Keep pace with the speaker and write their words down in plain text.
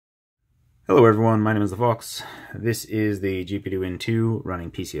Hello everyone, my name is the Fox. This is the GPD Win 2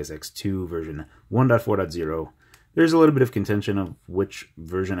 running PCSX2 version 1.4.0. There's a little bit of contention of which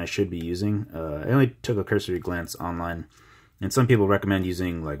version I should be using. I only took a cursory glance online, and some people recommend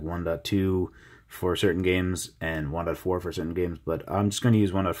using like 1.2 for certain games and 1.4 for certain games, but I'm just going to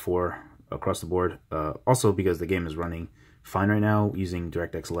use 1.4 across the board. Also because the game is running fine right now using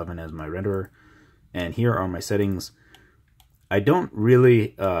DirectX 11 as my renderer. And here are my settings. I don't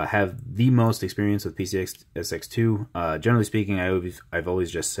really have the most experience with PCSX2. Generally speaking, I've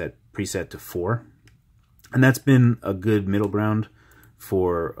always just set preset to 4. And that's been a good middle ground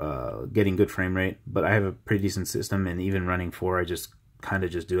for getting good frame rate. But I have a pretty decent system, and even running 4, I just kind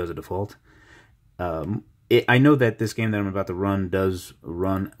of just do as a default. I know that this game that I'm about to run does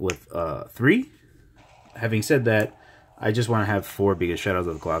run with 3. Having said that, I just want to have 4 because Shadows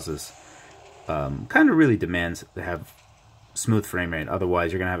of the Colossus kind of really demands to have smooth frame rate.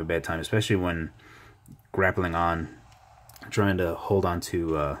 Otherwise, you're going to have a bad time, especially when grappling on, trying to hold on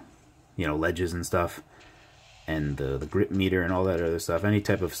to, ledges and stuff, and the grip meter and all that other stuff. Any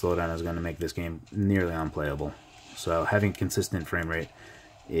type of slowdown is going to make this game nearly unplayable. So having consistent frame rate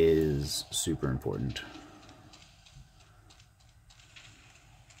is super important.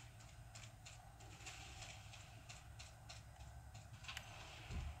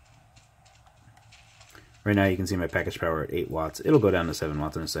 Right now you can see my package power at 8 watts. It'll go down to 7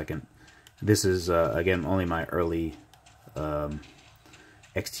 watts in a second. This is, again, only my early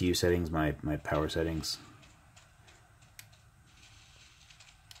XTU settings, my power settings.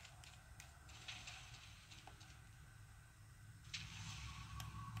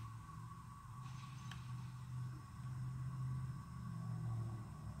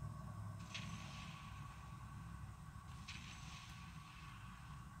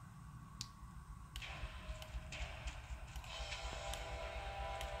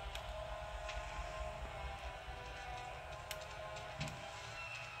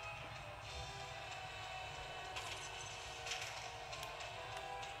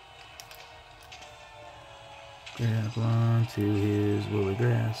 Grab onto his woolly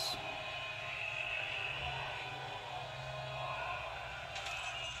grass.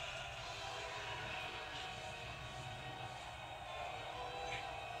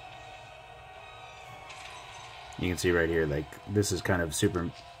 You can see right here, like, this is kind of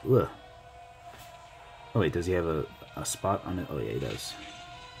super... Ugh. Oh wait, does he have a spot on it? Oh yeah, he does.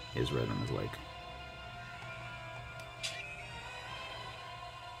 He has red on his leg.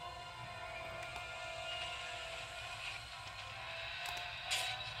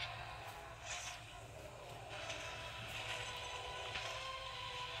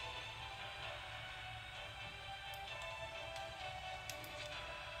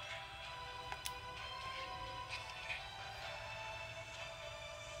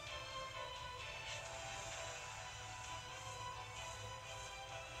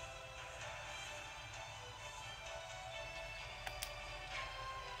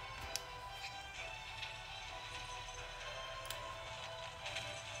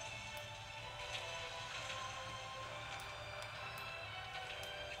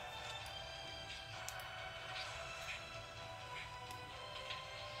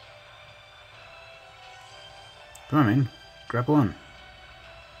 Come on, man. Grapple on.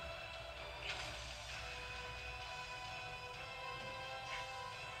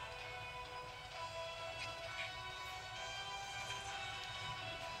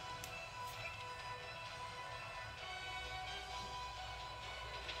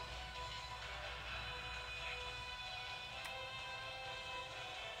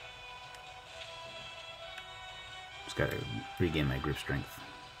 Just gotta regain my grip strength.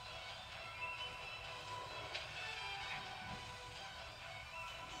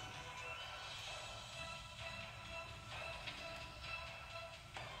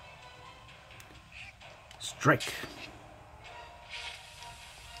 Strike.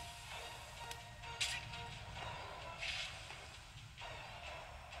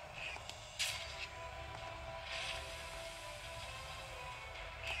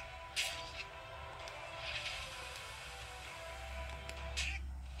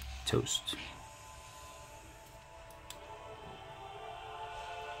 Toast.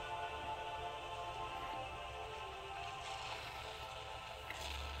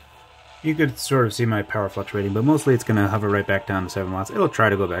 You could sort of see my power fluctuating, but mostly it's going to hover right back down to 7 watts. It'll try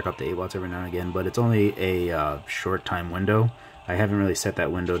to go back up to 8 watts every now and again, but it's only a short time window. I haven't really set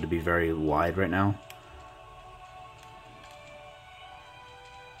that window to be very wide right now.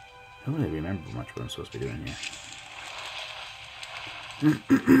 I don't really remember much what I'm supposed to be doing here.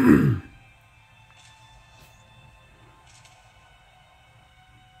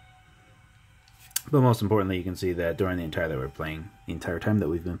 But most importantly, you can see that during the entire time that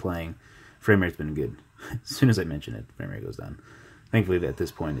we've been playing, frame rate's been good. As soon as I mention it, frame rate goes down. Thankfully, at this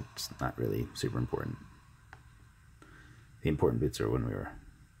point, it's not really super important. The important bits are when we were...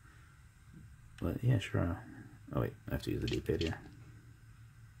 But yeah, sure. Oh wait, I have to use the D-pad here.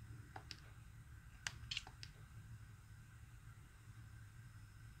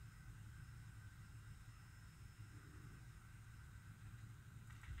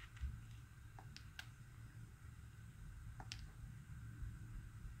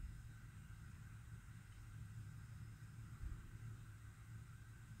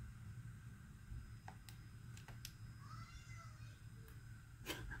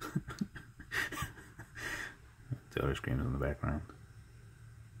 The other screen is in the background.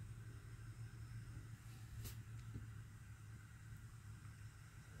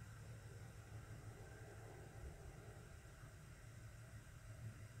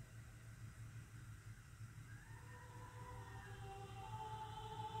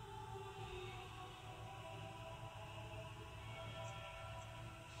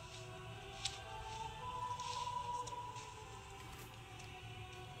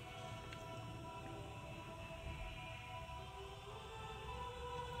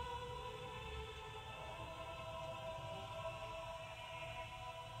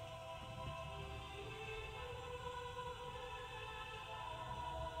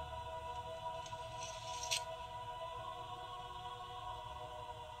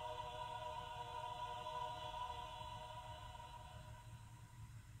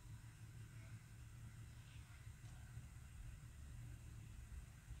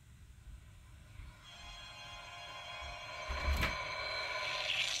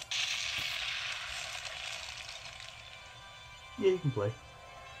 Yeah, you can play.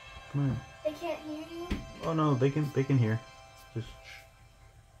 Come on. They can't hear you? Oh no, they can hear. Just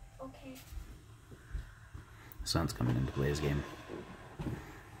shh. Okay. Son's coming in to play his game.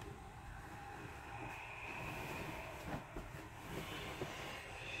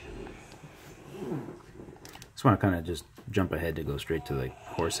 Just want to kind of just jump ahead to go straight to the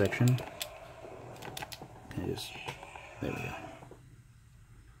horse section. And just, there we go.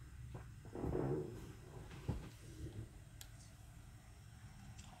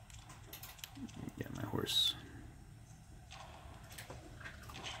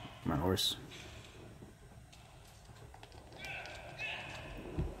 My horse.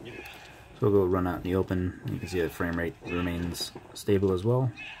 So we'll go run out in the open. You can see the frame rate remains stable as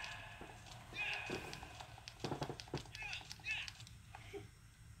well.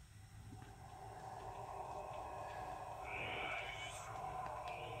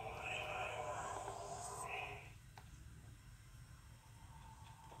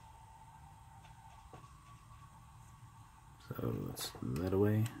 So let's move that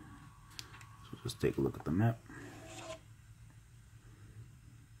away. So just take a look at the map.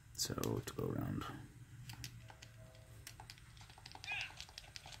 So to go around.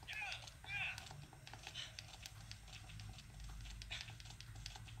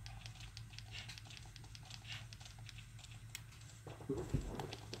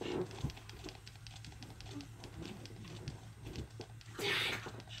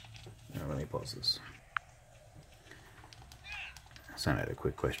 Now let me pause this. Son had a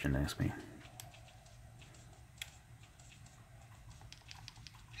quick question to ask me.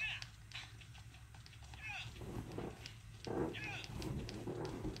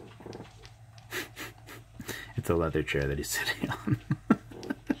 It's a leather chair that he's sitting on.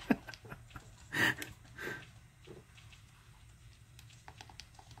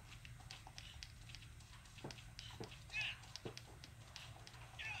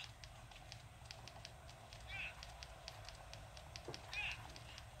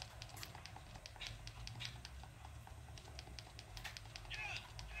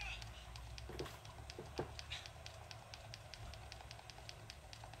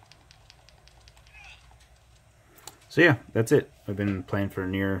 So yeah, that's it. I've been playing for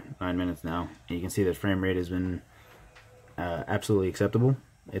near 9 minutes now. And you can see that frame rate has been absolutely acceptable.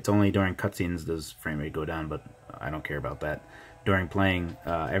 It's only during cutscenes does frame rate go down, but I don't care about that. During playing,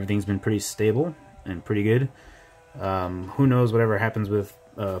 everything's been pretty stable and pretty good. Who knows whatever happens with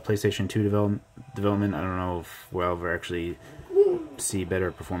PlayStation 2 development. I don't know if we'll ever actually see better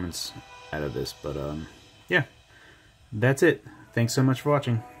performance out of this. But yeah, that's it. Thanks so much for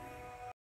watching.